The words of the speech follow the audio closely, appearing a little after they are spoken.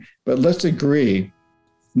But let's agree,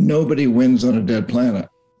 nobody wins on a dead planet.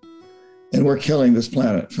 And we're killing this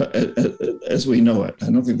planet as we know it. I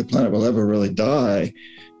don't think the planet will ever really die,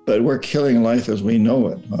 but we're killing life as we know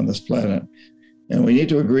it on this planet. And we need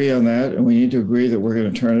to agree on that, and we need to agree that we're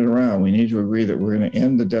going to turn it around. We need to agree that we're going to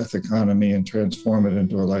end the death economy and transform it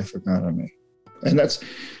into a life economy. And that's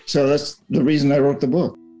the reason I wrote the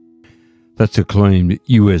book. That's acclaimed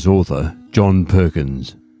US author John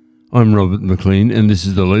Perkins. I'm Robert McLean, and this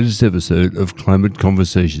is the latest episode of Climate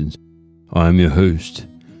Conversations. I am your host.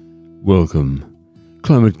 Welcome.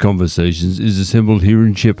 Climate Conversations is assembled here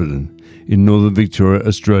in Shepparton, in northern Victoria,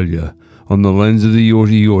 Australia, on the lands of the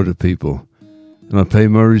Yorta Yorta people, and I pay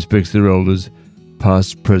my respects to their elders,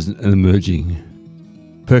 past, present and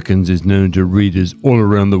emerging. Perkins is known to readers all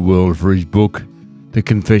around the world for his book, The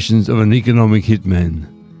Confessions of an Economic Hitman,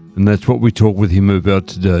 and that's what we talk with him about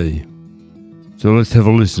today. So let's have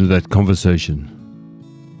a listen to that conversation.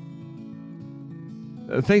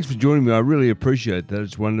 Thanks for joining me. I really appreciate that.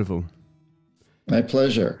 It's wonderful. My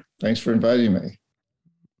pleasure. Thanks for inviting me.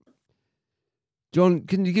 John,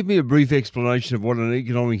 can you give me a brief explanation of what an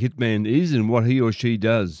economic hitman is and what he or she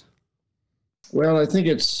does? Well, I think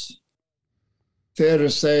it's fair to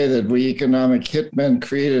say that we economic hitmen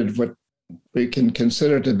created what we can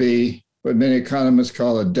consider to be what many economists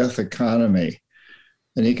call a death economy,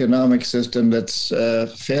 an economic system that's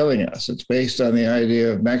failing us. It's based on the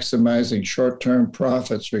idea of maximizing short-term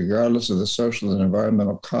profits regardless of the social and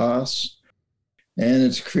environmental costs. And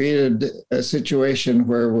it's created a situation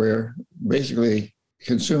where we're basically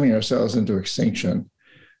consuming ourselves into extinction,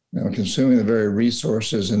 consuming the very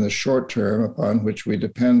resources in the short term upon which we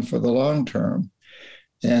depend for the long term.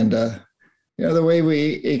 And the way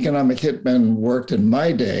we economic hitmen worked in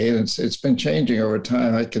my day, and it's been changing over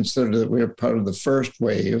time, I consider that we're part of the first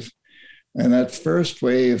wave. And that first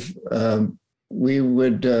wave, we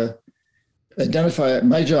would identify,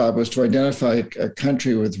 my job was to identify a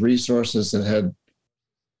country with resources that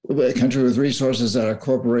our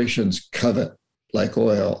corporations covet, like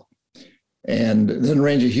oil, and then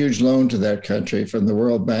arrange a huge loan to that country from the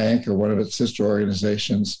World Bank or one of its sister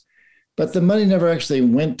organizations. But the money never actually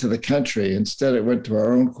went to the country. Instead, it went to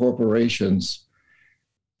our own corporations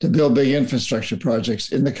to build big infrastructure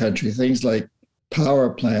projects in the country, things like power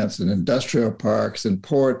plants and industrial parks and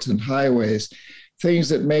ports and highways, things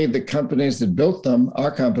that made the companies that built them,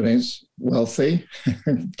 our companies, wealthy,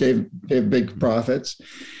 gave big profits,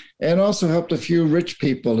 and also helped a few rich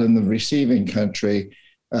people in the receiving country,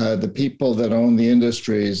 the people that own the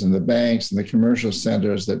industries and the banks and the commercial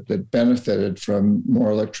centers that benefited from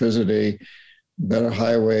more electricity, better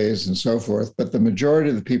highways and so forth. But the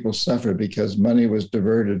majority of the people suffered because money was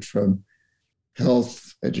diverted from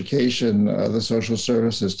health, education, the social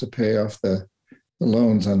services to pay off the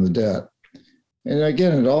loans on the debt. And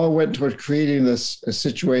again, it all went toward creating a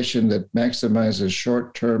situation that maximizes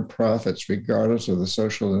short-term profits regardless of the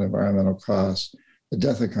social and environmental costs, the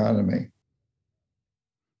death economy.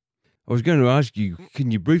 I was going to ask you, can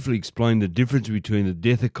you briefly explain the difference between the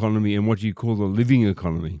death economy and what you call the living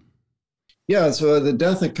economy? Yeah, so the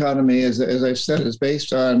death economy, as I've said, is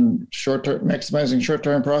based on maximizing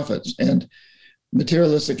short-term profits and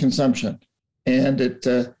materialistic consumption. And it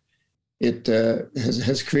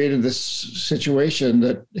has created this situation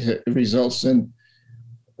that results in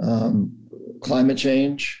climate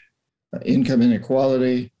change, income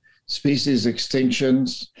inequality, species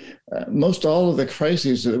extinctions. Most all of the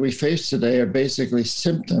crises that we face today are basically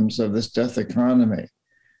symptoms of this death economy.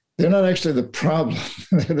 They're not actually the problem,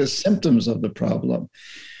 they're the symptoms of the problem.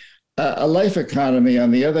 A life economy,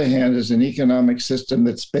 on the other hand, is an economic system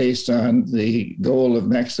that's based on the goal of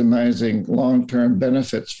maximizing long-term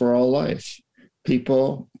benefits for all life,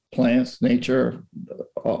 people, plants, nature,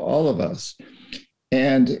 all of us.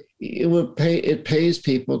 And it pays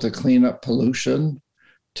people to clean up pollution,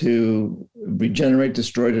 to regenerate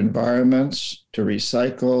destroyed environments, to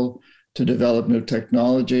recycle, to develop new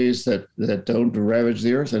technologies that don't ravage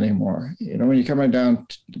the earth anymore. When you come right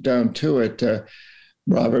down to it,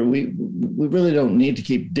 Robert, we really don't need to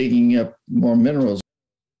keep digging up more minerals.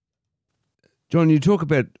 John, you talk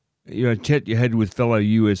about a chat you had with fellow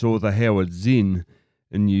US author Howard Zinn,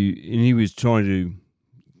 and he was trying to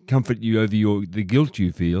comfort you over the guilt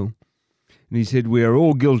you feel. And he said, we are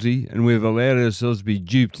all guilty and we have allowed ourselves to be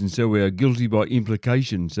duped, and so we are guilty by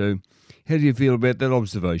implication. So how do you feel about that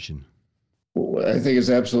observation? Well, I think it's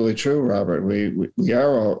absolutely true, Robert. We are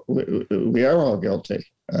all guilty.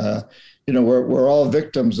 We're all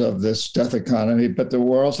victims of this death economy, but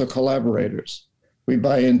we're also collaborators. We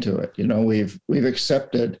buy into it. We've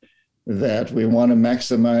accepted that we want to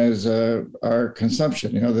maximize our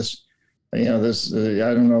consumption. This,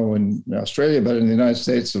 I don't know in Australia, but in the United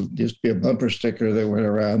States, there used to be a bumper sticker that went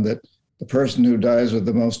around that the person who dies with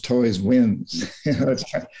the most toys wins.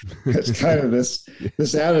 It's kind of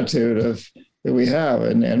this attitude that we have,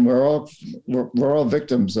 and we're all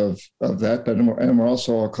victims of that, but we're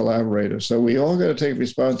also all collaborators. So we all got to take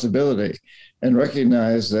responsibility and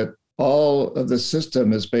recognize that all of the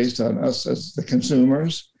system is based on us as the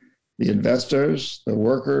consumers, the investors, the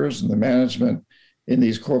workers, and the management in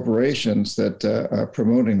these corporations that are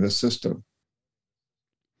promoting the system.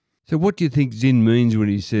 So what do you think Zinn means when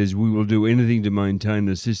he says we will do anything to maintain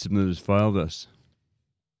the system that has failed us?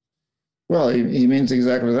 Well, he means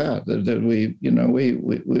exactly that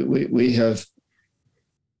we have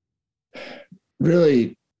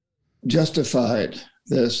really justified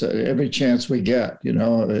this every chance we get.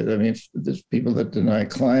 There's people that deny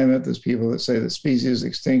climate. There's people that say that species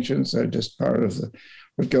extinctions are just part of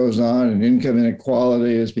what goes on, and income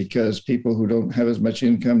inequality is because people who don't have as much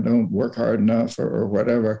income don't work hard enough or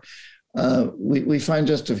whatever. We find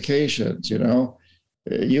justifications,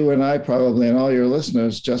 You and I probably, and all your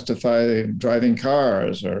listeners, justify driving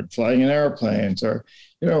cars or flying in airplanes, or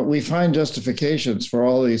we find justifications for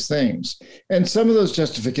all these things, and some of those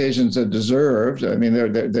justifications are deserved. I mean,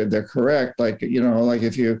 they're correct. Like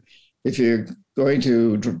if you're going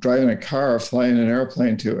to drive in a car or fly in an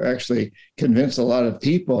airplane to actually convince a lot of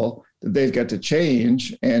people that they've got to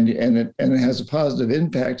change, and it has a positive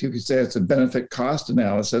impact, you could say it's a benefit cost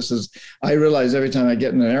analysis. As I realize every time I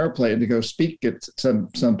get in an airplane to go speak at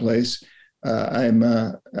someplace,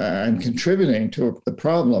 I'm contributing to the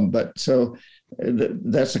problem. But so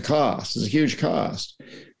that's a cost. It's a huge cost.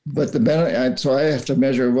 But the benefit, so I have to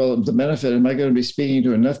measure, the benefit, am I going to be speaking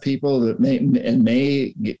to enough people that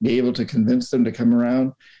may be able to convince them to come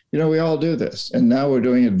around? We all do this. And now we're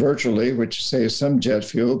doing it virtually, which saves some jet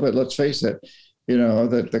fuel. But let's face it,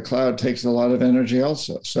 that the cloud takes a lot of energy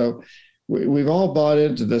also. So we've all bought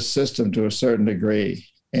into this system to a certain degree.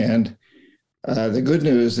 And the good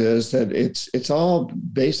news is that it's all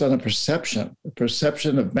based on a perception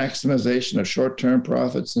of maximization of short-term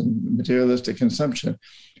profits and materialistic consumption,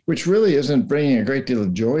 which really isn't bringing a great deal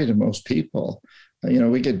of joy to most people.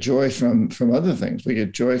 We get joy from other things. We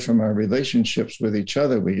get joy from our relationships with each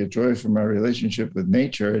other. We get joy from our relationship with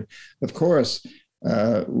nature. Of course,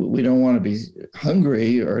 we don't want to be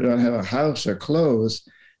hungry or don't have a house or clothes,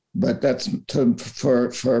 but that's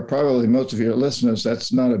for probably most of your listeners,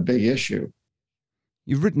 that's not a big issue.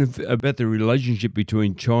 You've written about the relationship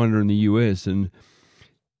between China and the US, and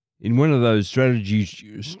in one of those strategies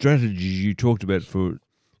you talked about for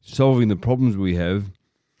solving the problems we have,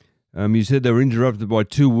 you said they were interrupted by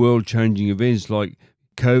two world-changing events like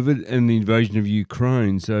COVID and the invasion of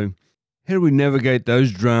Ukraine. So how do we navigate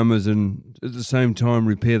those dramas and at the same time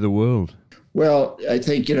repair the world? Well, I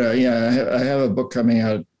think, I have a book coming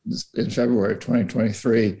out in February of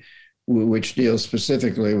 2023, which deals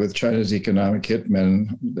specifically with China's economic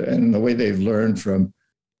hitmen and the way they've learned from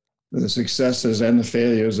the successes and the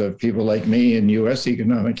failures of people like me and U.S.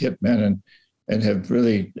 economic hitmen, and have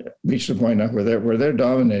really reached a point now where they're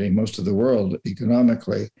dominating most of the world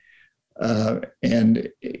economically. And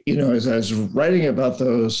as I was writing about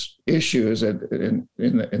those issues in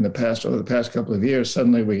the past couple of years,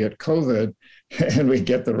 suddenly we get COVID and we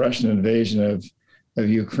get the Russian invasion of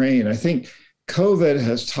Ukraine. I think COVID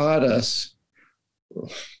has taught us a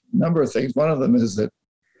number of things. One of them is that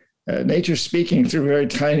nature's speaking through very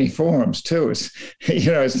tiny forms too.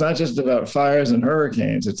 It's not just about fires and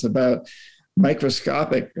hurricanes. It's about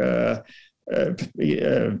microscopic viruses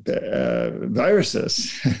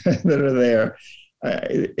that are there.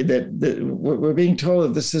 That we're being told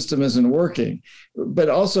that the system isn't working. But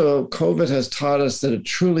also COVID has taught us that it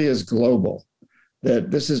truly is global,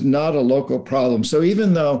 that this is not a local problem. So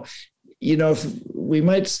even though, we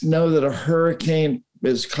might know that a hurricane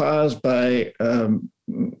is caused by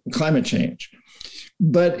climate change,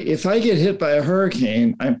 but if I get hit by a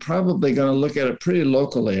hurricane, I'm probably going to look at it pretty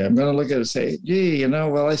locally. I'm going to look at it and say, gee,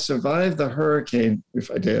 I survived the hurricane,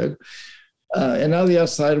 if I did. And now the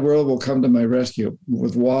outside world will come to my rescue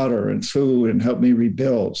with water and food and help me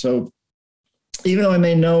rebuild. So even though I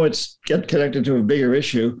may know it's connected to a bigger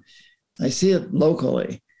issue, I see it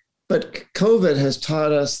locally. But COVID has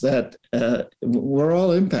taught us that we're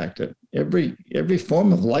all impacted. Every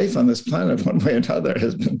form of life on this planet, one way or another,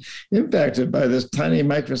 has been impacted by this tiny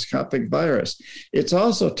microscopic virus. It's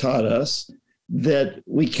also taught us that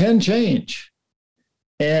we can change,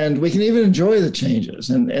 and we can even enjoy the changes.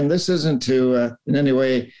 And this isn't to in any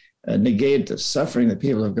way negate the suffering that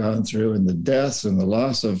people have gone through and the deaths and the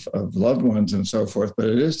loss of loved ones and so forth, but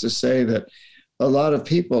it is to say that a lot of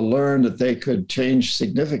people learned that they could change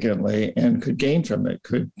significantly and could gain from it,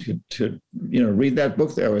 could read that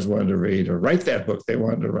book they always wanted to read, or write that book they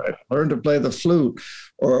wanted to write, learn to play the flute,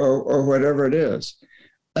 or whatever it is.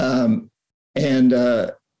 And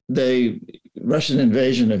the Russian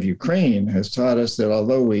invasion of Ukraine has taught us that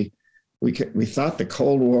although we thought the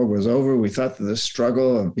Cold War was over, we thought that the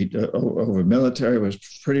struggle over military was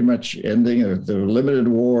pretty much ending. There were limited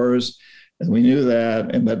wars, and we knew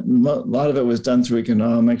that. But a lot of it was done through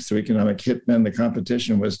economics, through economic hitmen. The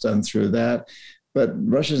competition was done through that. But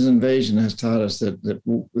Russia's invasion has taught us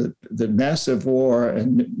that massive war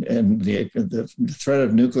and the threat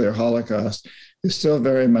of nuclear holocaust is still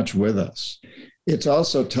very much with us. It's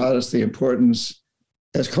also taught us the importance,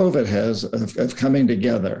 as COVID has, of coming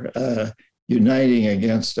together, uniting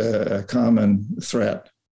against a common threat.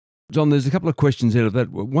 John, there's a couple of questions out of that.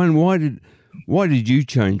 One, why did you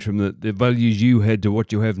change from the values you had to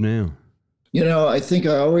what you have now? I think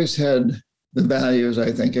I always had the values.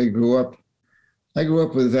 I think I grew up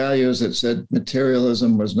with values that said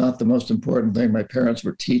materialism was not the most important thing. My parents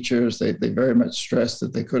were teachers. They very much stressed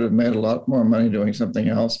that they could have made a lot more money doing something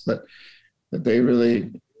else, but they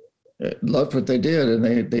really loved what they did, and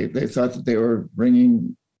they thought that they were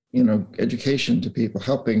bringing education to people,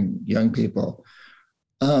 helping young people.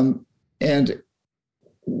 And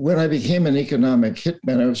when I became an economic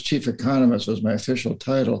hitman, I was chief economist, was my official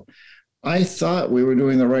title. I thought we were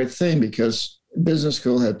doing the right thing because business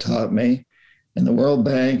school had taught me, and the World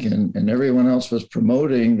Bank and everyone else was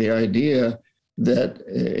promoting the idea that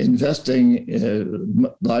investing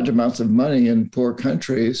large amounts of money in poor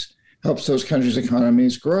countries helps those countries'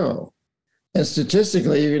 economies grow. And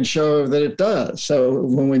statistically, you can show that it does. So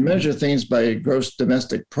when we measure things by gross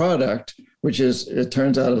domestic product, which is, it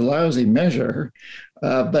turns out, a lousy measure,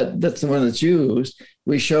 but that's the one that's used,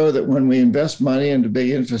 we show that when we invest money into big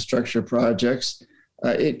infrastructure projects,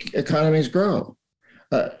 economies grow.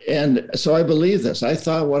 And so I believe this. I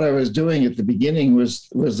thought what I was doing at the beginning was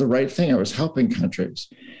the right thing. I was helping countries.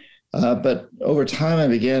 But over time, I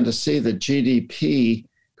began to see that GDP,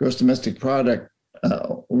 gross domestic product,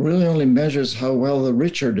 really only measures how well the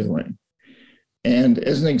rich are doing. And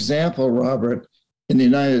as an example, Robert, in the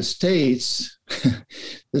United States,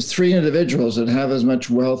 there's 3 individuals that have as much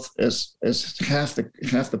wealth as half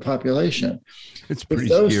the population. It's pretty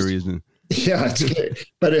scary, isn't it? Yeah,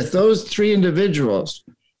 but if those 3 individuals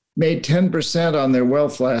made 10% on their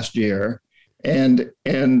wealth last year, and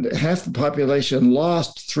half the population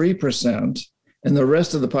lost 3%, and the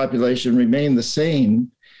rest of the population remained the same,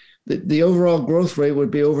 the overall growth rate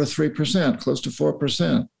would be over 3%, close to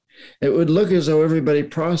 4%. It would look as though everybody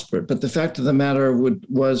prospered, but the fact of the matter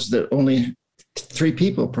was that only 3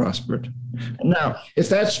 people prospered. Now, if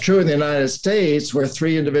that's true in the United States, where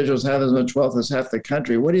 3 individuals have as much wealth as half the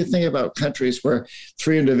country, what do you think about countries where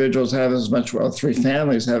 3 individuals have as much wealth, 3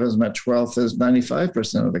 families have as much wealth as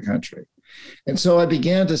 95% of the country? And so I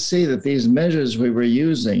began to see that these measures we were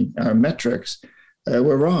using, our metrics,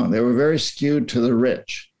 were wrong. They were very skewed to the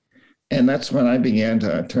rich. And that's when I began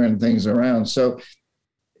to turn things around. So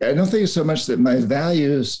I don't think it's so much that my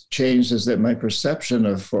values changed as that my perception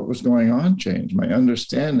of what was going on changed. My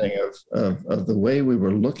understanding of the way we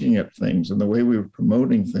were looking at things and the way we were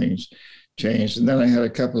promoting things changed. And then I had a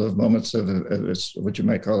couple of moments of what you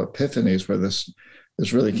might call epiphanies, where this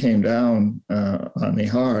really came down on me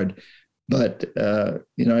hard. But I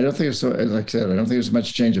don't think it's so. Like I said, I don't think there's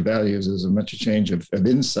much change of values as much a change of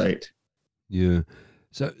insight. Yeah.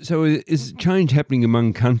 So is change happening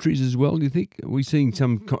among countries as well, do you think? Are we seeing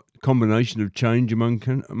some combination of change among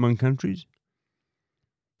countries?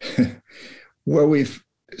 Well, we've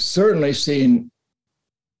certainly seen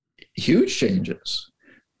huge changes.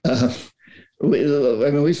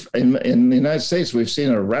 We've in the United States, we've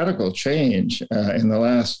seen a radical change in the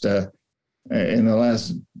last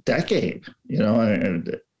decade.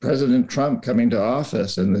 And President Trump coming to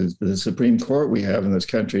office, and the Supreme Court we have in this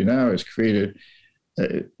country now has created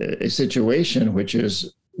a situation which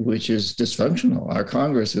is dysfunctional. Our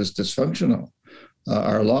Congress is dysfunctional.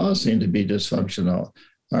 Our laws seem to be dysfunctional.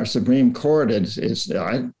 Our Supreme Court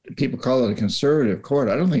people call it a conservative court.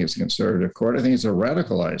 I don't think it's a conservative court. I think it's a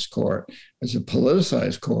radicalized court. It's a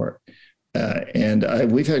politicized court.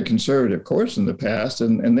 We've had conservative courts in the past,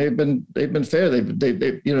 and they've been fair.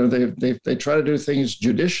 They try to do things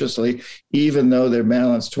judiciously, even though they're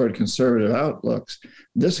balanced toward conservative outlooks.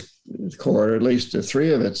 This court, or at least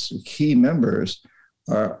 3 of its key members,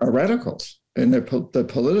 are radicals, and they're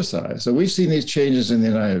politicized. So we've seen these changes in the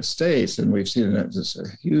United States, and we've seen a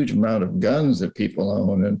huge amount of guns that people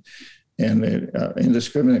own, and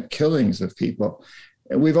indiscriminate killings of people.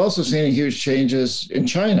 And we've also seen huge changes in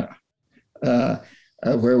China.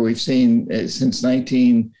 where we've seen since the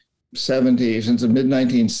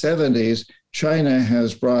mid-1970s, China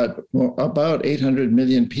has brought about 800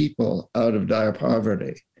 million people out of dire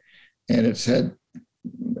poverty. And it's had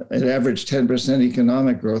an average 10%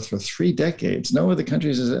 economic growth for 3 decades. No other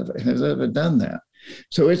countries has ever done that.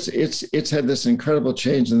 So it's had this incredible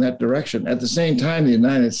change in that direction. At the same time, the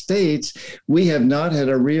United States, we have not had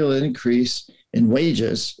a real increase in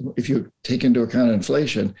wages, if you take into account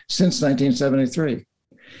inflation, since 1973.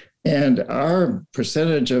 And our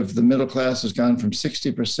percentage of the middle class has gone from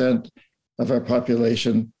 60% of our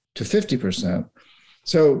population to 50%.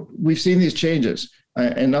 So we've seen these changes.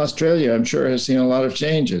 And Australia, I'm sure, has seen a lot of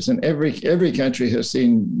changes. And every country has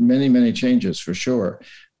seen many, many changes for sure.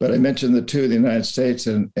 But I mentioned the two, the United States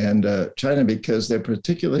and China, because they're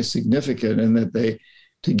particularly significant in that they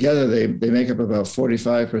make up about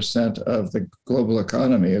 45% of the global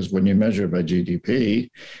economy, is when you measure it by GDP.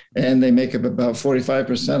 And they make up about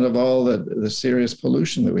 45% of all the serious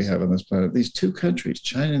pollution that we have on this planet. These two countries,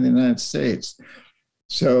 China and the United States.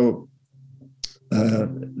 So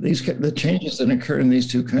the changes that occur in these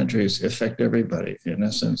two countries affect everybody, in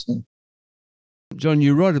essence. John,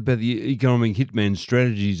 you write about the economic hitman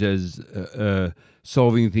strategies as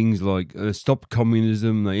solving things like stop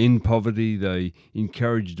communism, they end poverty, they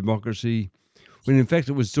encourage democracy, when in fact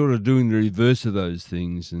it was sort of doing the reverse of those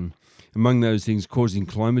things, and among those things causing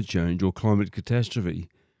climate change or climate catastrophe.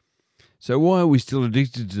 So why are we still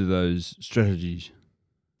addicted to those strategies?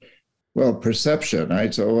 Well, perception,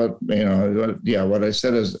 right? So what I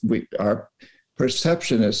said is our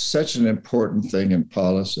perception is such an important thing in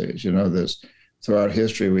policies. Throughout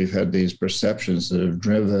history, we've had these perceptions that have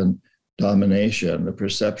driven domination, the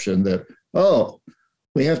perception that,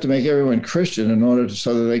 we have to make everyone Christian in order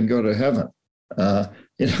so that they can go to heaven.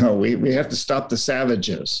 We have to stop the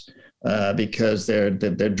savages because they're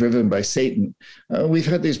driven by Satan. We've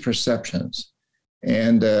had these perceptions.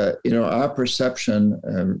 And, our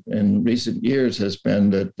perception in recent years has been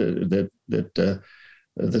that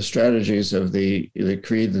the strategies of the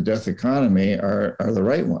create the death economy are the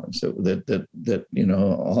right ones. That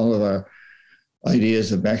all of our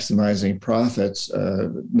ideas of maximizing profits.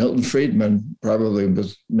 Milton Friedman probably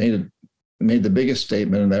made the biggest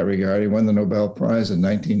statement in that regard. He won the Nobel Prize in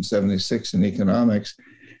 1976 in economics,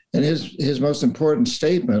 and his most important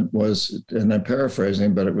statement was, and I'm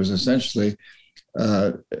paraphrasing, but it was essentially,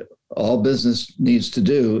 all business needs to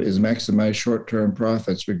do is maximize short-term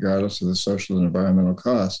profits regardless of the social and environmental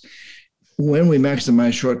costs. When we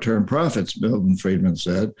maximize short-term profits, Milton Friedman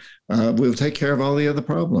said, we'll take care of all the other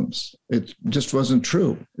problems. It just wasn't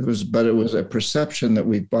true. It was a perception that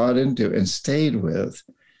we bought into and stayed with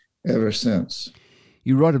ever since.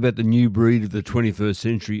 You write about the new breed of the 21st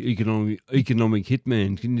century economic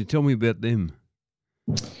hitman. Can you tell me about them?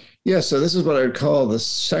 Yeah, so this is what I would call the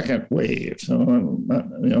second wave. So,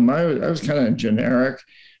 I was kind of generic.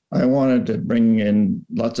 I wanted to bring in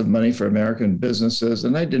lots of money for American businesses,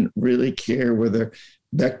 and I didn't really care whether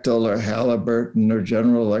Bechtel or Halliburton or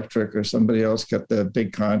General Electric or somebody else got the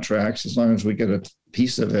big contracts, as long as we get a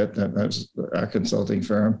piece of it. That's our consulting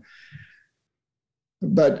firm.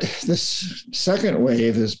 But this second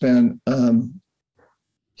wave has been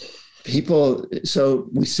people. So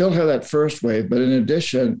we still have that first wave, but in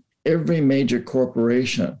addition, every major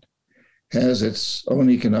corporation has its own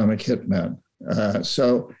economic hitman. A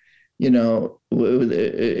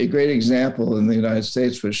great example in the United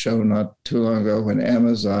States was shown not too long ago when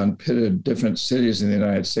Amazon pitted different cities in the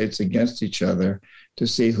United States against each other to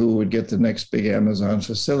see who would get the next big Amazon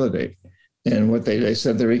facility. And what they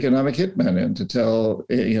sent their economic hitman in to tell,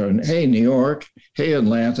 hey, New York, hey,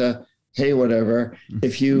 Atlanta, hey, whatever,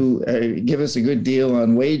 if you give us a good deal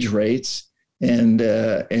on wage rates, and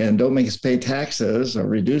don't make us pay taxes or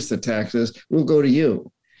reduce the taxes, we'll go to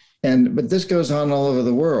you. But this goes on all over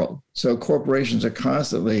the world. So corporations are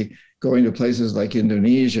constantly going to places like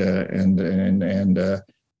Indonesia and the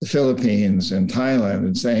Philippines and Thailand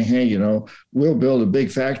and saying, hey, we'll build a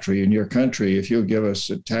big factory in your country if you'll give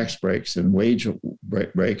us tax breaks and wage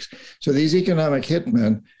breaks. So these economic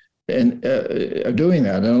hitmen are doing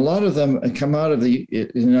that. And a lot of them come out of the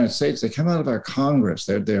United States. They come out of our Congress.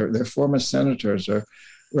 They're former senators or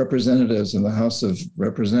representatives in the House of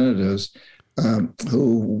Representatives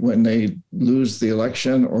who, when they lose the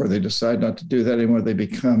election or they decide not to do that anymore, they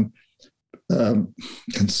become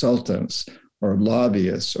consultants or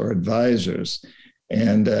lobbyists or advisors.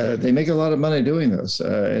 And they make a lot of money doing this.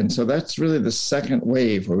 And so that's really the second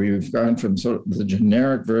wave where we've gone from sort of the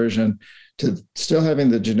generic version to still having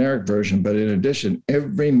the generic version. But in addition,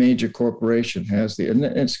 every major corporation has and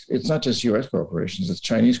it's not just U.S. corporations, it's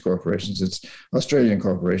Chinese corporations, it's Australian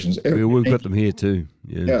corporations. We've got them here too.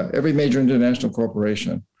 Yeah, every major international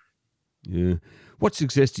corporation. Yeah. What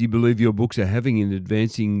success do you believe your books are having in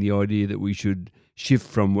advancing the idea that we should shift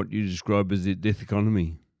from what you describe as the death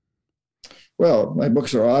economy? Well, my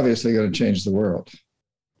books are obviously going to change the world.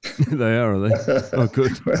 They are they? Oh,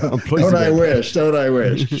 good. Well, I'm pleased. Don't I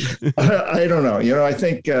wish? I don't know. I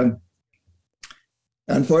think,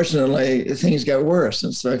 unfortunately, things got worse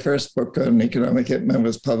since my first book on economic hitmen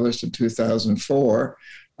was published in 2004.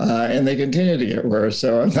 And they continue to get worse.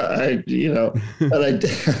 So but I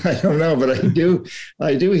don't know. But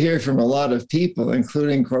I do hear from a lot of people,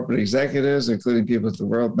 including corporate executives, including people at the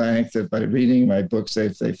World Bank, that by reading my books,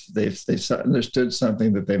 they've understood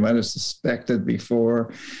something that they might have suspected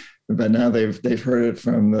before, but now they've heard it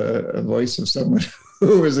from the voice of someone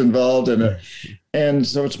who was involved in it, and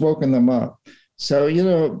so it's woken them up.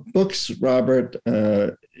 So books, Robert,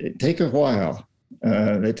 take a while.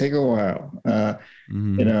 They take a while, and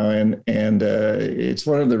it's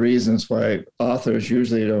one of the reasons why authors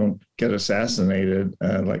usually don't get assassinated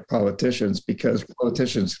like politicians, because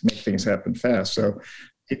politicians make things happen fast. So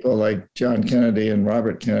people like John Kennedy and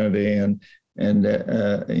Robert Kennedy and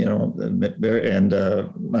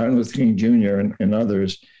Martin Luther King Jr. and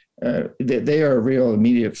others, they are a real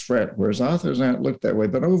immediate threat, whereas authors aren't looked that way.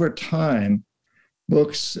 But over time,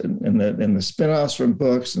 books and the spin-offs from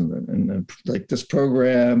books and like this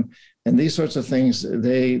program and these sorts of things,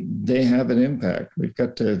 they have an impact. We've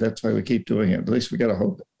got to, that's why we keep doing it. At least we got to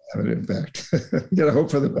hope to have an impact. We got to hope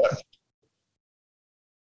for the best.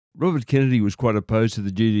 Robert Kennedy was quite opposed to the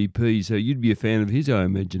GDP, so you'd be a fan of his, I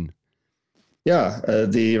imagine. Yeah,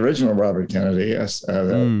 the original Robert Kennedy, yes,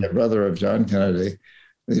 the brother of John Kennedy,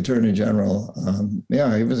 the Attorney General.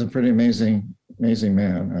 He was a pretty amazing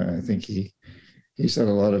man. I think he said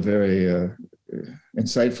a lot of very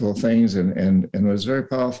insightful things and was very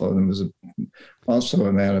powerful, and was also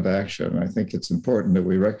a man of action. I think it's important that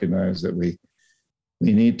we recognize that we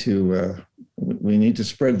need to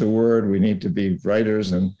spread the word. We need to be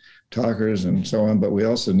writers and talkers and so on, but we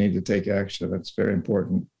also need to take action. That's very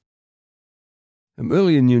important.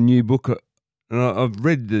 Early in your new book, and I've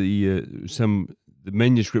read the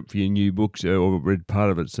manuscript for your new books, or read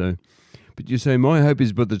part of it. But you say, my hope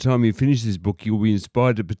is by the time you finish this book, you'll be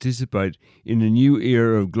inspired to participate in a new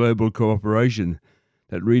era of global cooperation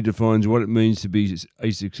that redefines what it means to be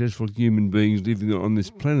a successful human being living on this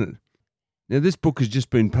planet. Now, this book has just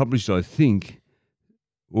been published, I think,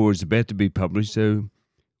 or is about to be published. So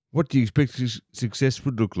what do you expect success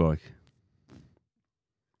would look like?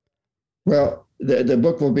 Well, the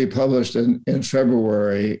book will be published in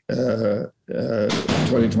February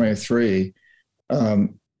 2023.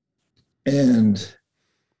 And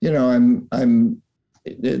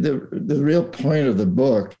the real point of the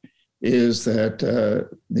book is that the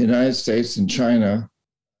United States and China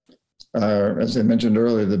are, as I mentioned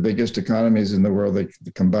earlier, the biggest economies in the world. They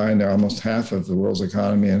combined, they're almost half of the world's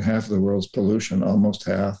economy and half of the world's pollution, almost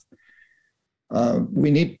half.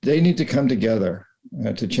 They need to come together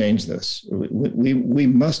to change this. We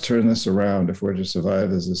must turn this around if we're to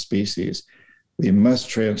survive as a species. We must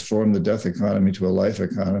transform the death economy to a life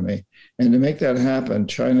economy. And to make that happen,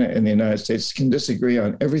 China and the United States can disagree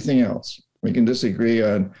on everything else. We can disagree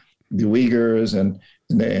on the Uyghurs, and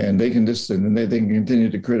they can continue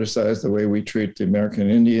to criticize the way we treat the American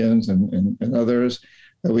Indians and others.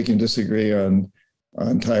 We can disagree on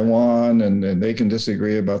Taiwan, and they can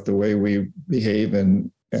disagree about the way we behave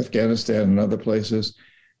in Afghanistan and other places.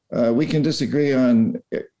 We can disagree on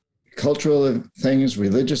cultural things,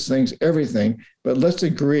 religious things, everything, but let's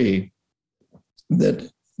agree that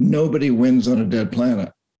nobody wins on a dead planet.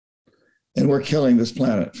 And we're killing this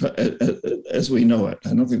planet as we know it.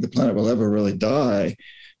 I don't think the planet will ever really die,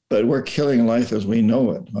 but we're killing life as we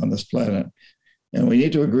know it on this planet. And we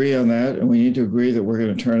need to agree on that, and we need to agree that we're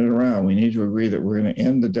going to turn it around. We need to agree that we're going to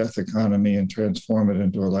end the death economy and transform it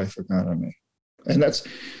into a life economy. And that's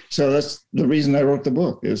the reason I wrote the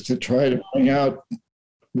book, is to try to bring out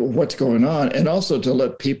what's going on, and also to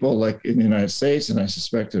let people like in the United States, and I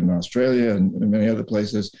suspect in Australia and in many other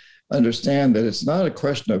places, understand that it's not a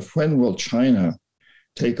question of when will China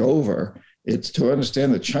take over. It's to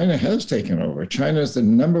understand that China has taken over. China is the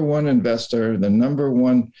number one investor, the number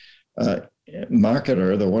one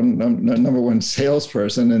marketer, the number one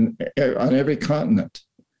salesperson on every continent.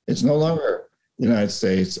 It's no longer United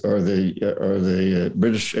States or the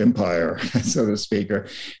British Empire, so to speak, or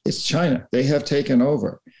it's China. They have taken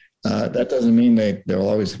over. That doesn't mean they'll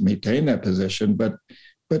always maintain that position, but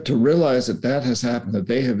to realize that has happened, that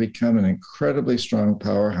they have become an incredibly strong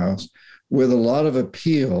powerhouse with a lot of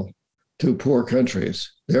appeal to poor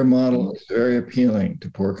countries. Their model is very appealing to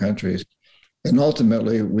poor countries. And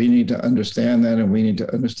ultimately, we need to understand that, and we need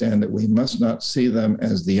to understand that we must not see them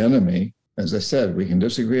as the enemy. As I said, we can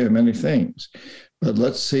disagree on many things, but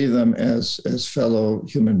let's see them as fellow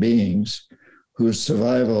human beings whose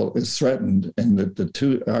survival is threatened, and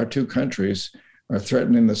that our two countries are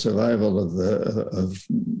threatening the survival of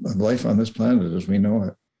life on this planet as we know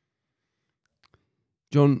it.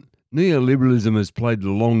 John, neoliberalism has played the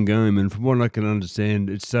long game, and from what I can understand,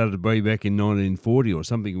 it started way back in 1940 or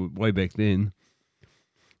something way back then.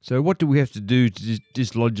 So what do we have to do to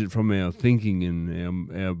dislodge it from our thinking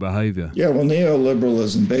and our behaviour? Yeah, well,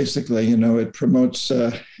 neoliberalism, basically, it promotes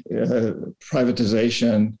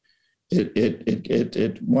privatization.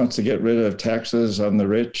 It wants to get rid of taxes on the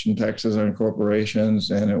rich and taxes on corporations,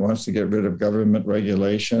 and it wants to get rid of government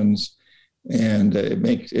regulations. And it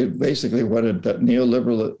basically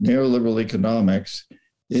neoliberal economics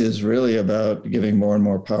is really about giving more and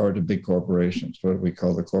more power to big corporations, what we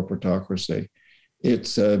call the corporatocracy.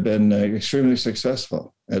 It's been extremely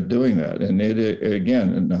successful at doing that. And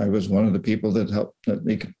and I was one of the people that helped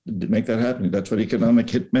make that happen. That's what economic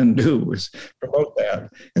hitmen do, is promote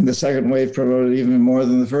that. And the second wave promoted even more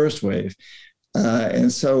than the first wave.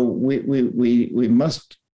 And so we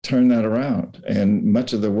must turn that around. And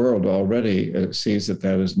much of the world already sees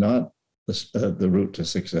that is not the route to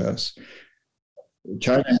success.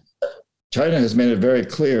 China has made it very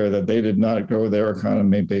clear that they did not grow their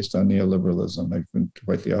economy based on neoliberalism. They've been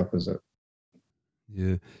quite the opposite.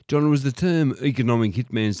 Yeah. John, was the term economic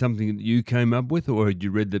hitman something that you came up with, or had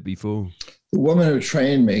you read that before? The woman who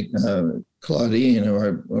trained me, Claudine, who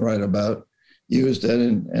I write about, used it.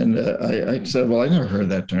 And I said, well, I never heard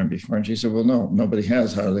that term before. And she said, well, no, nobody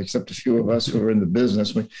has hardly, except a few of us who are in the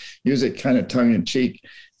business. We use it kind of tongue in cheek.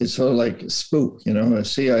 It's sort of like spook, a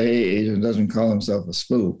CIA agent doesn't call himself a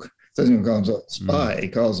spook. Doesn't even call himself a spy. He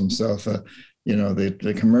calls himself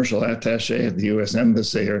the commercial attaché at the U.S.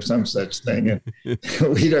 Embassy or some such thing. And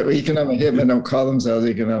economic hitmen don't call themselves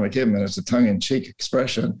economic hitmen. It's a tongue-in-cheek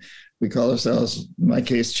expression. We call ourselves, in my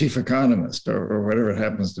case, chief economist or whatever it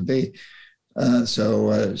happens to be.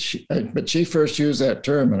 But she first used that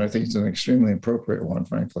term, and I think it's an extremely appropriate one,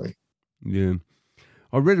 frankly. Yeah.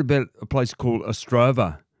 I read about a place called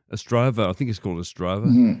Ostrava. I think it's called Ostrava.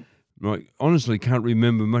 Mm-hmm. I honestly can't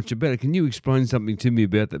remember much about it. Can you explain something to me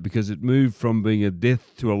about that? Because it moved from being a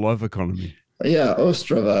death to a life economy. Yeah,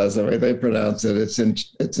 Ostrava is the way they pronounce it. It's in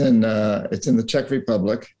the Czech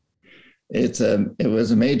Republic. It was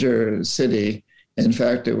a major city. In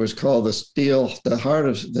fact, it was called the steel heart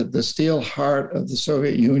of the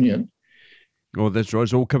Soviet Union. Oh, that's right.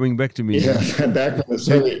 It's all coming back to me. Yeah, back when the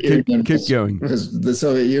Soviet Union was the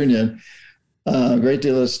Soviet Union. A great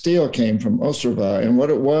deal of steel came from Ostrava, and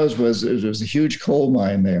what it was a huge coal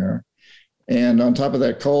mine there. And on top of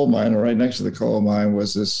that coal mine, or right next to the coal mine,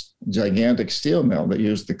 was this gigantic steel mill that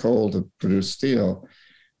used the coal to produce steel.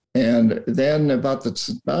 And then about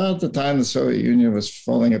the time the Soviet Union was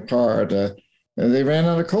falling apart, they ran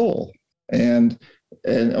out of coal. And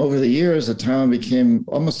over the years, the town became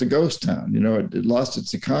almost a ghost town. It lost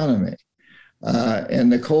its economy.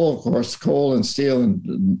 And the coal, of course, coal and steel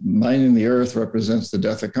and mining the earth represents the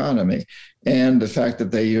death economy, and the fact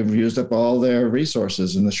that they have used up all their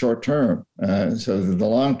resources in the short term. So in the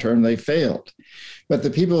long term, they failed. But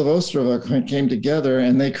the people of Ostrava came together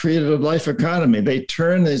and they created a life economy. They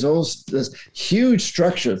turned this huge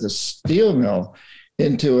structure, the steel mill,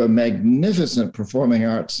 into a magnificent performing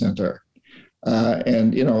arts center. For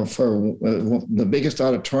the biggest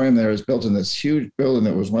auditorium there is built in this huge building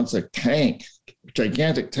that was once a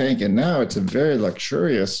gigantic tank, and now it's a very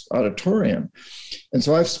luxurious auditorium. And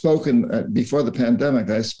so I've spoken before the pandemic.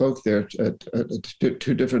 I spoke there at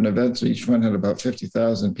two different events. Each one had about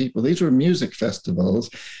 50,000 people. These were music festivals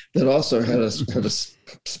that also had a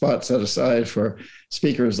spot set aside for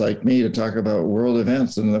speakers like me to talk about world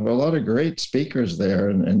events. And there were a lot of great speakers there.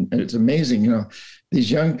 And it's amazing, these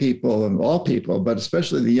young people, and all people, but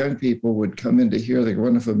especially the young people, would come in to hear the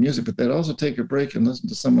wonderful music, but they'd also take a break and listen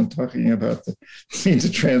to someone talking about the need to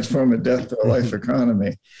transform a death to a life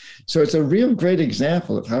economy. So it's a real great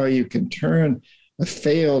example of how you can turn a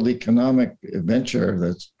failed economic venture,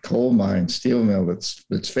 that's coal mine, steel mill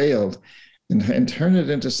that's failed, and turn it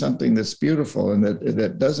into something that's beautiful and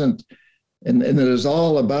that doesn't, and that is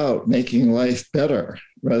all about making life better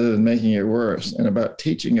rather than making it worse, and about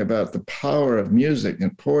teaching about the power of music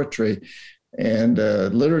and poetry and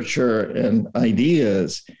literature and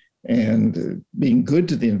ideas and being good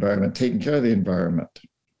to the environment, taking care of the environment.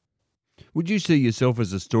 Would you see yourself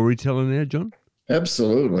as a storyteller now, John?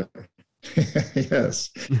 Absolutely.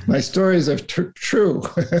 Yes, my stories are true,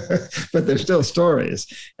 but they're still stories,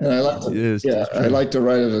 and I like to. Yes, Yeah, I like to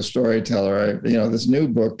write as a storyteller. This new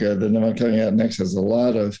book, the one coming out next, has a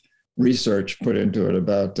lot of research put into it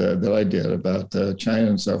about that I did about China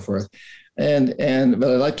and so forth, but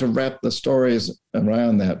I like to wrap the stories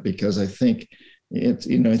around that because I think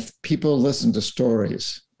it's people listen to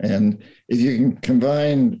stories, and if you can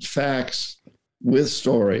combine facts with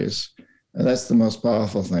stories. And that's the most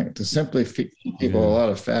powerful thing. To simply feed people a lot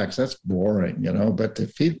of facts, that's boring, but to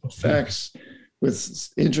feed facts with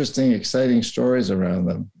interesting, exciting stories around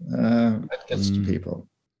them, that gets to people.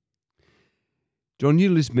 John, you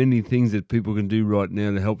list many things that people can do right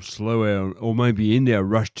now to help slow our, or maybe end our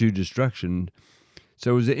rush to destruction.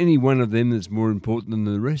 So is there any one of them that's more important than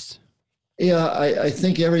the rest? Yeah, I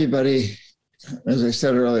think everybody, as I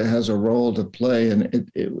said earlier, has a role to play, and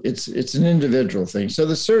it's an individual thing. So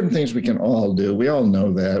there's certain things we can all do. We all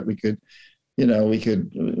know that we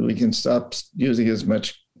can stop using as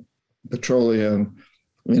much petroleum.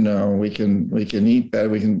 We can eat better.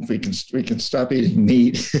 We can stop eating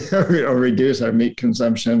meat or reduce our meat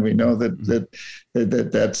consumption. We know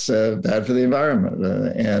that's bad for the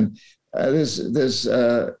environment, and there's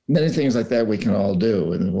many things like that we can all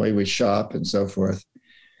do, in the way we shop and so forth.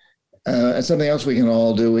 And something else we can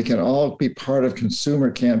all do, we can all be part of consumer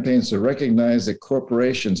campaigns to recognize that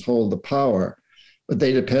corporations hold the power, but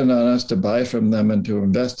they depend on us to buy from them and to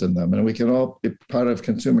invest in them. And we can all be part of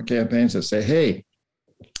consumer campaigns that say, hey,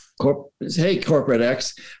 corporate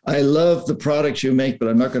X, I love the products you make, but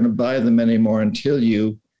I'm not going to buy them anymore until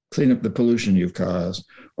you clean up the pollution you've caused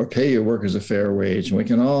or pay your workers a fair wage. And we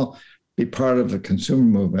can all be part of the consumer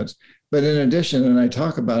movements. But in addition, and I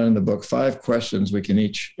talk about in the book, 5 questions we can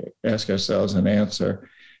each ask ourselves and answer.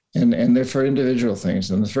 And they're for individual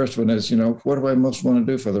things. And the first one is, what do I most want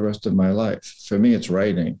to do for the rest of my life? For me, it's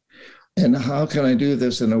writing. And how can I do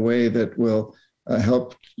this in a way that will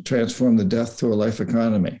help transform the death to a life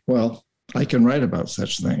economy? Well, I can write about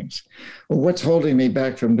such things. Well, what's holding me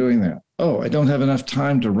back from doing that? Oh, I don't have enough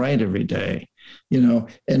time to write every day.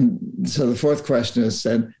 And so the 4th question is,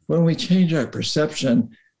 and when we change our perception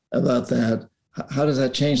about that, how does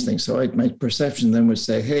that change things? So my perception then would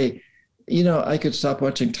say, hey, I could stop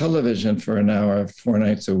watching television for an hour 4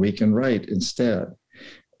 nights a week and write instead.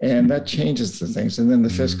 And that changes the things. And then the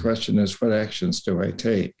 5th question is, what actions do I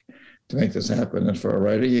take to make this happen? And for a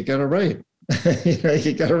writer, you got to write.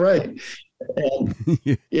 You got to write. And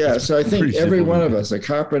yeah, so I think every one of us, a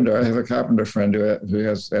carpenter, I have a carpenter friend who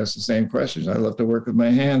has asked the same questions. I love to work with my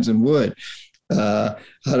hands and wood. How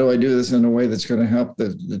do I do this in a way that's going to help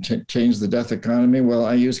change the death economy? Well,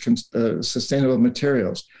 I use sustainable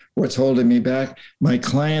materials. What's holding me back? My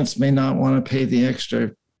clients may not want to pay the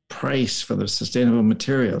extra price for the sustainable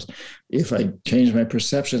materials. If I change my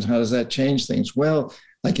perception, how does that change things? Well,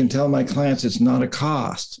 I can tell my clients it's not a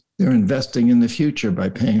cost. They're investing in the future by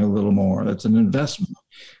paying a little more. That's an investment.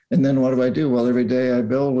 And then what do? Well, every day I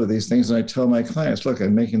build with these things, and I tell my clients, look,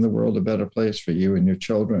 I'm making the world a better place for you and your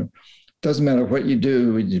children. Doesn't matter what you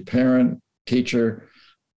do, your parent, teacher,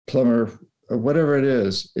 plumber, or whatever it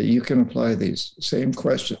is, you can apply these same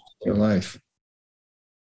questions to your life.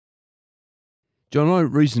 John, I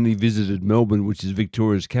recently visited Melbourne, which is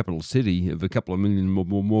Victoria's capital city of a couple of million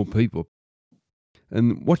more people.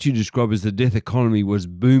 And what you describe as the death economy was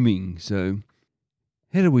booming. So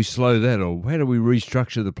how do we slow that, or how do we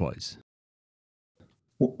restructure the place?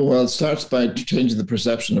 Well, it starts by changing the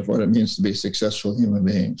perception of what it means to be successful human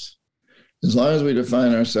beings. As long as we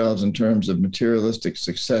define ourselves in terms of materialistic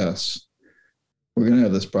success, we're going to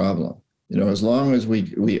have this problem. As long as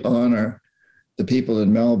we honor the people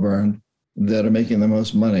in Melbourne that are making the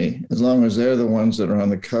most money, as long as they're the ones that are on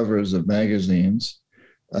the covers of magazines,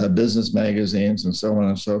 business magazines, and so on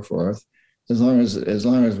and so forth, as long as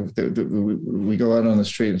we go out on the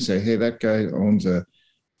street and say, hey, that guy owns a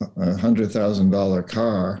 $100,000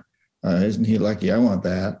 car, isn't he lucky? I want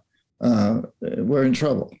that. We're in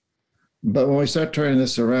trouble. But when we start turning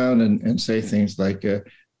this around and say things like,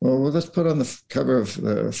 well, let's put on the cover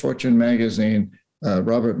of Fortune magazine,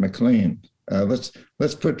 Robert McLean.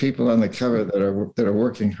 Let's put people on the cover that are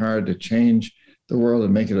working hard to change the world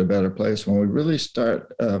and make it a better place. When we really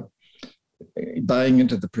start buying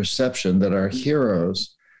into the perception that our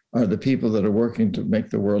heroes are the people that are working to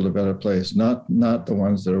make the world a better place, not the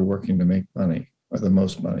ones that are working to make money or the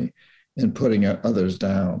most money, and putting others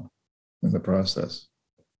down in the process.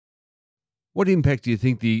 What impact do you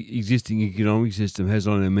think the existing economic system has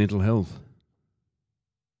on our mental health?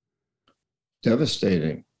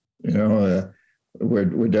 Devastating.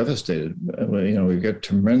 We're devastated. We've got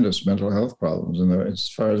tremendous mental health problems, and as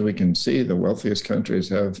far as we can see, the wealthiest countries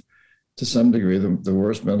have, to some degree, the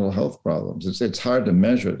worst mental health problems. It's hard to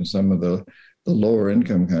measure in some of the lower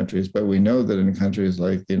income countries, but we know that in countries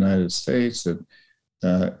like the United States, that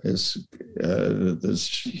there's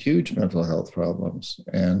huge mental health problems,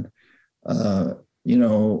 and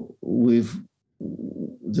we've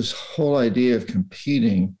this whole idea of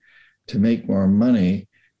competing to make more money,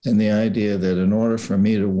 and the idea that in order for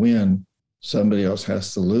me to win, somebody else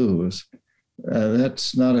has to lose.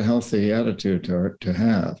 That's not a healthy attitude to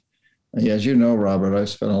have. As you know, Robert, I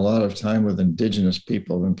spent a lot of time with indigenous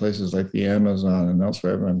people in places like the Amazon and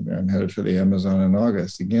elsewhere. I'm headed for the Amazon in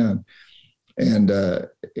August again. And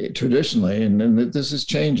traditionally, and this is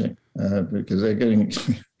changing because they're getting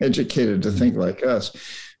educated to think like us.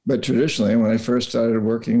 But traditionally, when I first started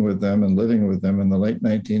working with them and living with them in the late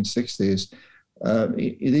 1960s,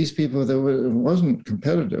 these people, it wasn't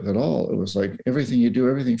competitive at all. It was like everything you do,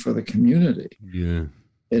 everything for the community. Yeah.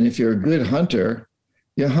 And if you're a good hunter,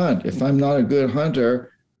 you hunt. If I'm not a good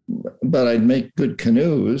hunter, but I make good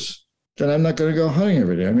canoes, then I'm not going to go hunting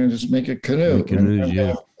every day. I'm going to just make a canoe.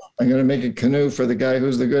 I'm going to make a canoe for the guy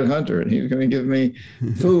who's the good hunter, and he's going to give me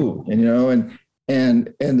food,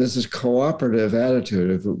 and there's this cooperative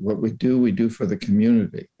attitude of what we do for the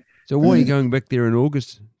community. So why are you going back there in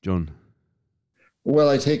August, John? Well,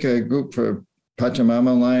 I take a group for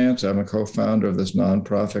Pachamama Alliance. I'm a co-founder of this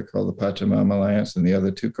nonprofit called the Pachamama Alliance, and the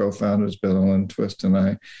other two co-founders, Bill and Lynn Twist, and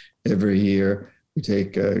I, every year we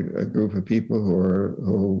take a group of people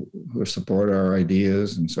who support our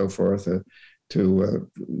ideas and so forth to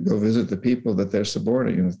go visit the people that they're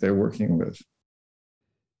supporting and that they're working with.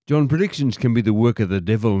 John, predictions can be the work of the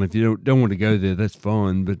devil, and if you don't want to go there, that's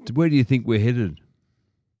fine. But where do you think we're headed?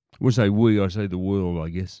 When I say we, I say the world, I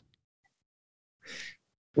guess.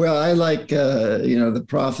 Well, I like the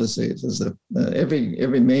prophecies.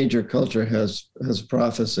 Every major culture has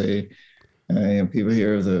prophecy. People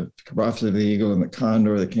hear of the prophecy of the eagle and the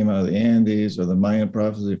condor that came out of the Andes, or the Mayan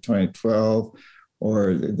prophecy of 2012,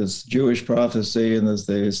 or this Jewish prophecy, and there's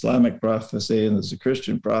the Islamic prophecy, and there's the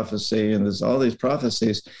Christian prophecy, and there's all these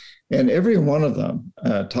prophecies. And every one of them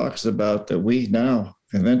talks about that we now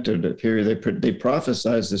have entered a period. They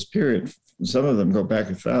prophesize this period. Some of them go back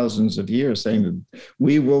thousands of years, saying that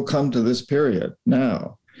we will come to this period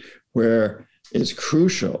now where it's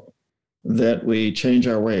crucial that we change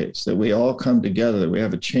our ways, that we all come together, that we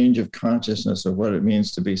have a change of consciousness of what it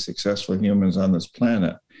means to be successful humans on this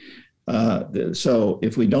planet. So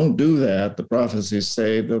if we don't do that, the prophecies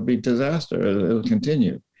say there'll be disaster. It'll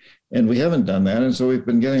continue. And we haven't done that. And so we've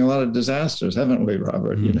been getting a lot of disasters, haven't we,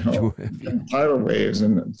 Robert? Tidal waves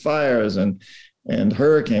and fires and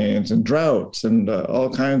hurricanes and droughts and all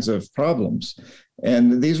kinds of problems.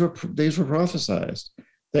 And these were prophesized.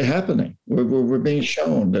 They're happening. We're being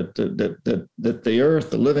shown that the earth,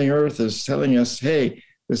 the living earth, is telling us, hey,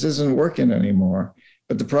 this isn't working anymore.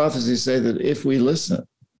 But the prophecies say that if we listen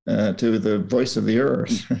to the voice of the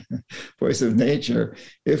earth, voice of nature,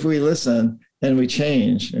 if we listen and we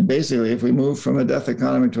change, and basically if we move from a death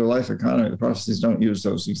economy to a life economy, the prophecies don't use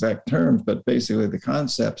those exact terms, but basically the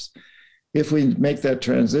concepts, if we make that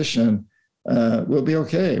transition, we'll be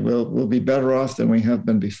okay. We'll be better off than we have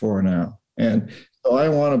been before now. And so I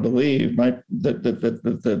want to believe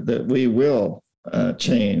that we will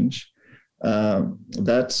change.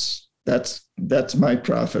 That's my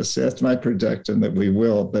prophecy. That's my projection that we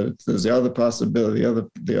will. But there's the other possibility.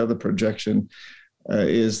 The other projection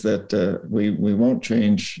is that we won't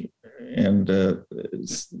change, and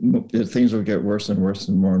things will get worse and worse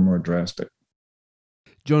and more drastic.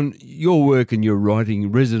 John, your work and your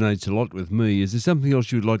writing resonates a lot with me. Is there something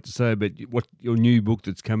else you'd like to say about what your new book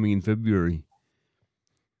that's coming in February?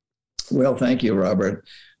 Well, thank you, Robert.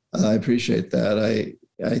 I appreciate that.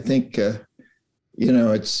 I think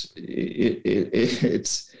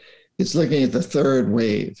it's looking at the third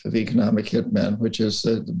wave of economic hitmen, which is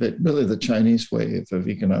really the Chinese wave of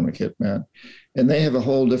economic hitmen, and they have a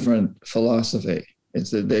whole different philosophy.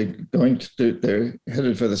 It's that they're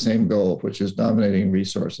headed for the same goal, which is dominating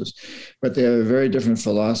resources, but they have a very different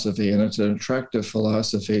philosophy, and it's an attractive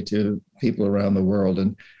philosophy to people around the world.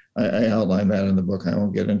 And I outline that in the book. I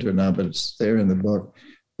won't get into it now, but it's there in the book.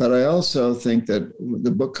 But I also think that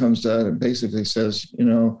the book comes out and basically says,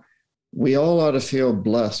 we all ought to feel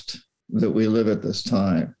blessed that we live at this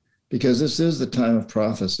time, because this is the time of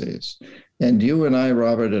prophecies. And you and I,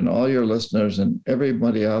 Robert, and all your listeners and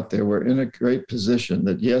everybody out there, we're in a great position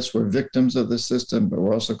that, yes, we're victims of the system, but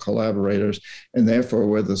we're also collaborators, and therefore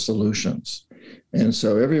we're the solutions. And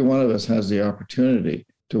so every one of us has the opportunity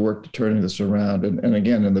to work to turning this around. And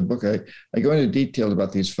again, in the book, I go into detail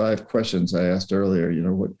about these 5 questions I asked earlier.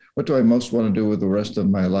 What do I most want to do with the rest of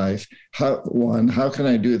my life? How can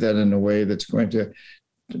I do that in a way that's going to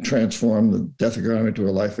transform the death economy to a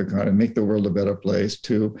life economy, make the world a better place?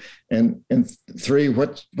 2, and 3,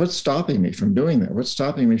 what's stopping me from doing that? What's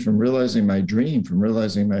stopping me from realizing my dream, from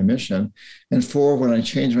realizing my mission? And 4, when I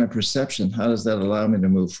change my perception, how does that allow me to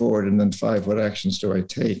move forward? And then 5, what actions do I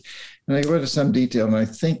take? And I go into some detail, and I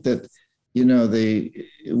think that,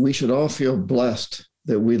 we should all feel blessed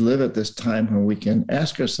that we live at this time when we can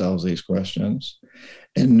ask ourselves these questions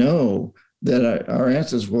and know that our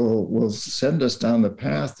answers will send us down the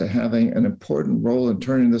path to having an important role in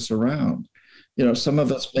turning this around. Some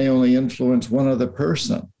of us may only influence one other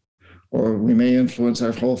person, or we may influence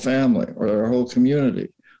our whole family or our whole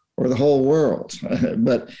community or the whole world.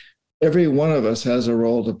 But every one of us has a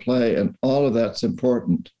role to play, and all of that's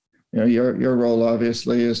important. Your role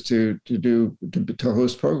obviously is to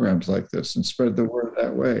host programs like this and spread the word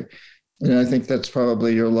that way. And I think that's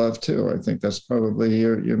probably your love too. I think that's probably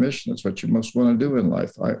your mission. It's what you most want to do in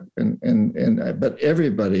life. But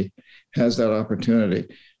everybody has that opportunity.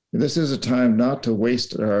 This is a time not to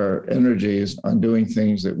waste our energies on doing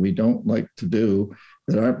things that we don't like to do,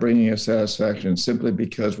 that aren't bringing us satisfaction, simply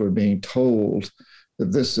because we're being told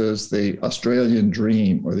that this is the Australian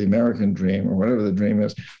dream or the American dream or whatever the dream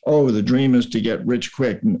is. Oh, the dream is to get rich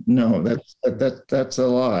quick. No, that's a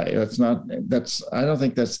lie. I don't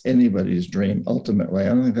think that's anybody's dream ultimately. I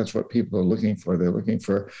don't think that's what people are looking for. They're looking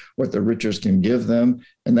for what the riches can give them,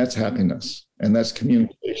 and that's happiness, and that's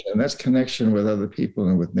communication, and that's connection with other people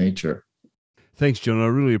and with nature. Thanks, John. I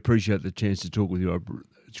really appreciate the chance to talk with you.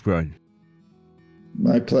 It's great.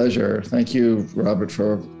 My pleasure. Thank you, Robert,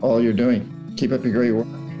 for all you're doing. Keep up your great work.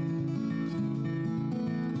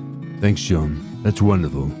 Thanks, John. That's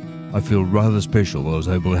wonderful. I feel rather special that I was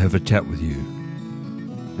able to have a chat with you.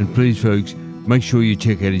 And please, folks, make sure you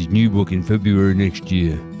check out his new book in February next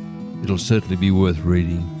year. It'll certainly be worth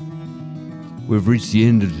reading. We've reached the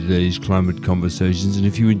end of today's Climate Conversations, and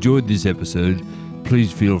if you enjoyed this episode,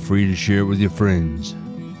 please feel free to share it with your friends.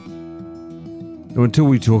 Now, until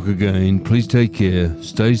we talk again, please take care,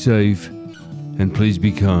 stay safe, and please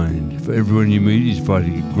be kind, for everyone you meet is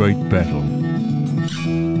fighting a great battle.